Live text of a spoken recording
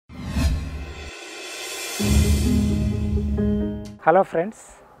Hello friends,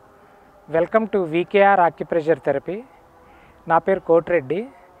 welcome to VKR acupressure therapy. నా పేరు కోటిరెడ్డి.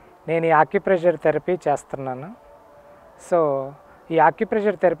 నేను ఈ ఆక్యుప్రెషర్ థెరపీ చేస్తున్నాను. సో ఈ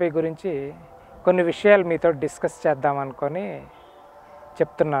ఆక్యుప్రెషర్ థెరపీ గురించి కొన్ని విషయాలు మీతో డిస్కస్ చేద్దామనుకొని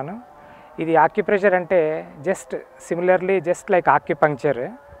చెప్తున్నాను. ఇది ఆక్యుప్రెషర్ అంటే సిమిలర్లీ లైక్ ఆక్యుపంక్చర్.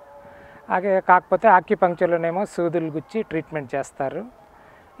 కాకపోతే ఆక్యుపంక్చర్లోనేమో సూదులు గుచ్చి ట్రీట్మెంట్ చేస్తారు.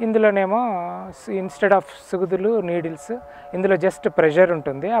 ఇందులోనేమో ఇన్స్టెడ్ ఆఫ్ సూదులు నీడిల్స్ ఇందులో జస్ట్ ప్రెషర్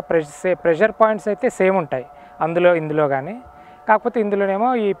ఉంటుంది. ఆ ప్రెషర్ పాయింట్స్ అయితే సేమ్ ఉంటాయి ఇందులో కానీ. కాకపోతే ఇందులోనేమో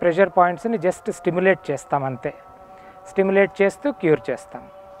ఈ ప్రెషర్ పాయింట్స్ని జస్ట్ స్టిమ్యులేట్ చేస్తాం, అంతే. స్టిమ్యులేట్ చేస్తూ క్యూర్ చేస్తాం.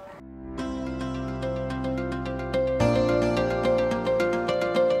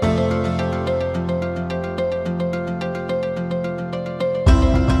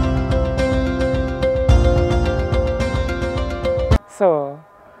 సో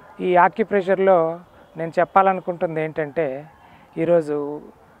ఈ ఆక్యుప్రెషర్లో నేను చెప్పాలనుకుంటుంది ఏంటంటే, ఈరోజు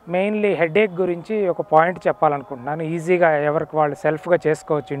మెయిన్లీ హెడేక్ గురించి ఒక పాయింట్ చెప్పాలనుకుంటున్నాను. ఈజీగా ఎవరికి వాళ్ళు సెల్ఫ్గా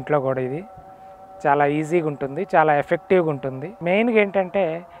చేసుకోవచ్చు ఇంట్లో కూడా. ఇది చాలా ఈజీగా ఉంటుంది, చాలా ఎఫెక్టివ్గా ఉంటుంది. మెయిన్గా ఏంటంటే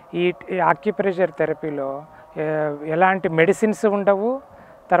ఈ ఆక్యుప్రెషర్ థెరపీలో ఎలాంటి మెడిసిన్స్ ఉండవు,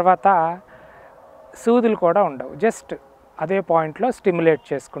 తర్వాత సూదులు కూడా ఉండవు. జస్ట్ అదే పాయింట్లో స్టిమ్యులేట్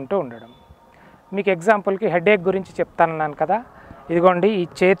చేసుకుంటూ ఉండడం. మీకు ఎగ్జాంపుల్కి హెడేక్ గురించి చెప్తానన్నాను కదా. ఇదిగోండి, ఈ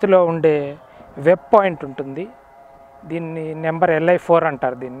చేతిలో ఉండే వెబ్ పాయింట్ ఉంటుంది. దీన్ని నెంబర్ LI4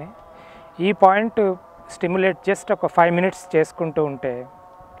 అంటారు దీన్ని. ఈ పాయింట్ స్టిమ్యులేట్ జస్ట్ ఒక 5 minutes చేసుకుంటూ ఉంటే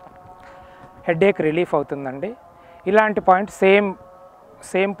హెడేక్ రిలీఫ్ అవుతుందండి. ఇలాంటి point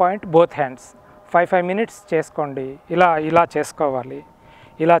same point both hands 5 minutes చేసుకోండి. ఇలా చేసుకోవాలి.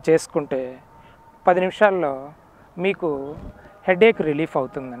 ఇలా చేసుకుంటే 10 నిమిషాల్లో మీకు హెడేక్ రిలీఫ్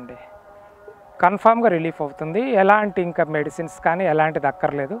అవుతుందండి. కన్ఫామ్గా రిలీఫ్ అవుతుంది. ఎలాంటి ఇంకా మెడిసిన్స్ కానీ ఎలాంటిది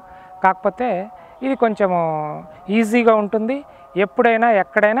అక్కర్లేదు. కాకపోతే ఇది కొంచెము ఈజీగా ఉంటుంది. ఎప్పుడైనా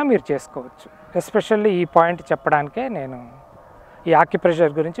ఎక్కడైనా మీరు చేసుకోవచ్చు. ఎస్పెషల్లీ ఈ పాయింట్ చెప్పడానికే నేను ఈ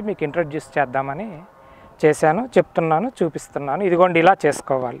ఆక్యుప్రెషర్ గురించి మీకు ఇంట్రడ్యూస్ చేద్దామని చేశాను, చెప్తున్నాను, చూపిస్తున్నాను. ఇదిగోండి, ఇలా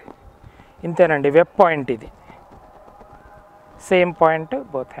చేసుకోవాలి. ఇంతేనండి, వెబ్ పాయింట్ ఇది. Same point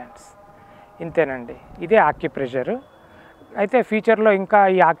both hands. ఇంతేనండి, ఇదే ఆక్యుప్రెషరు. అయితే ఫ్యూచర్లో ఇంకా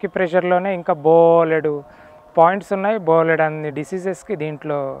ఈ ఆక్యుప్రెషర్లోనే ఇంకా బోలెడు పాయింట్స్ ఉన్నాయి. బోలెడు అన్ని డిసీజెస్కి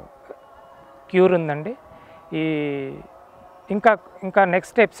దీంట్లో క్యూర్ ఉందండి. ఇంకా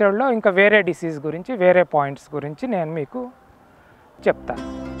నెక్స్ట్ ఎపిసోడ్లో ఇంకా వేరే డిసీజ్ గురించి, వేరే పాయింట్స్ గురించి నేను మీకు చెప్తాను.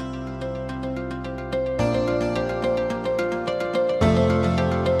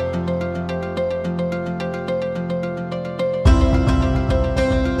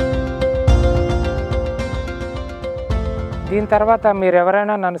 దీని తర్వాత మీరు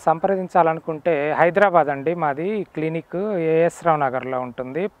ఎవరైనా నన్ను సంప్రదించాలనుకుంటే హైదరాబాద్ అండి మాది క్లినిక్. AS Rao Nagarలో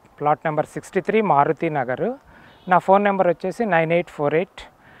ఉంటుంది. Plot number 63 Maruti Nagar. నా ఫోన్ నెంబర్ వచ్చేసి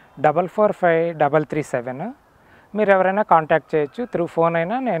 9848445337. మీరు ఎవరైనా కాంటాక్ట్ చేయొచ్చు. త్రూ ఫోన్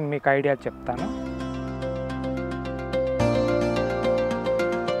అయినా నేను మీకు ఐడియా చెప్తాను.